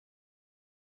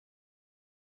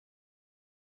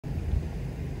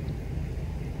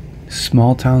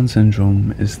Small town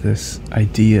syndrome is this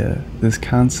idea, this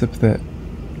concept that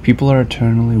people are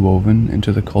eternally woven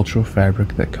into the cultural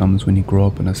fabric that comes when you grow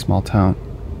up in a small town.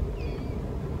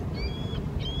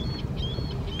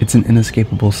 It's an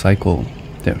inescapable cycle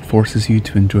that forces you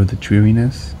to endure the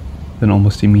dreariness, then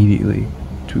almost immediately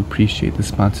to appreciate the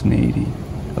spontaneity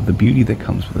of the beauty that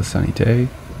comes with a sunny day,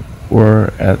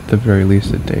 or at the very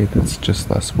least a day that's just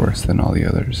less worse than all the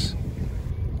others.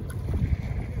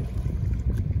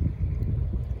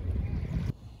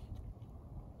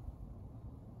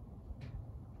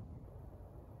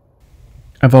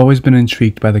 I've always been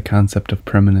intrigued by the concept of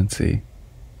permanency,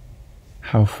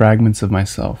 how fragments of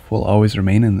myself will always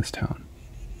remain in this town,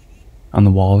 on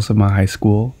the walls of my high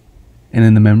school, and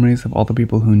in the memories of all the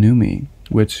people who knew me,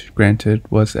 which, granted,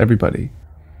 was everybody,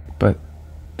 but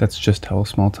that's just how a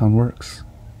small town works.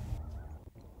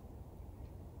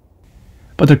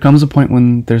 But there comes a point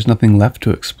when there's nothing left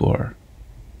to explore.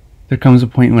 There comes a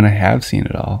point when I have seen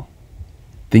it all.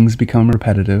 Things become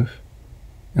repetitive,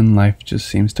 and life just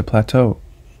seems to plateau.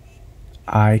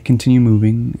 I continue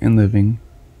moving and living,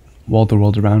 while the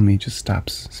world around me just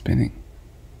stops spinning.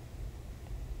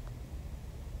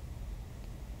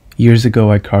 Years ago,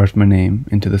 I carved my name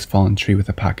into this fallen tree with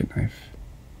a pocket knife.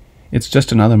 It's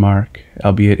just another mark,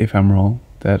 albeit ephemeral,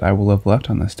 that I will have left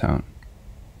on this town.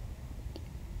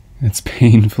 It's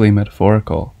painfully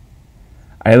metaphorical.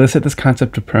 I elicit this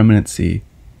concept of permanency,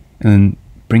 and then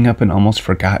bring up an almost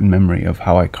forgotten memory of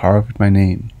how I carved my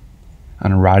name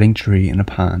on a rotting tree in a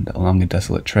pond along a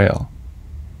desolate trail.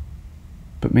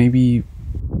 But maybe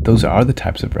those are the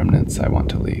types of remnants I want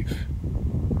to leave.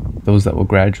 Those that will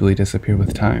gradually disappear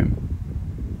with time.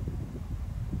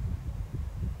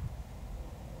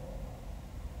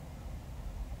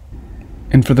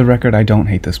 And for the record, I don't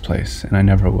hate this place, and I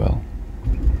never will.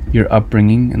 Your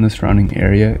upbringing and the surrounding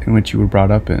area in which you were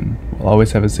brought up in will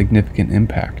always have a significant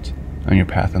impact on your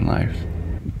path in life.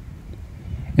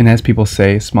 And as people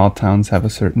say, small towns have a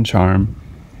certain charm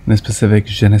and a specific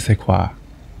je ne sais quoi.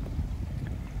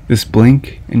 This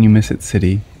blink and you miss it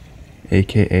city,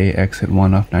 aka exit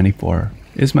 1 off 94,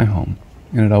 is my home,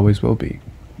 and it always will be.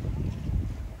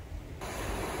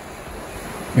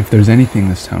 If there's anything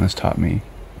this town has taught me,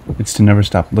 it's to never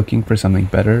stop looking for something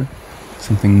better,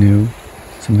 something new,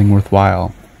 something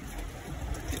worthwhile.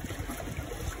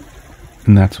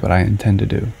 And that's what I intend to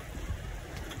do.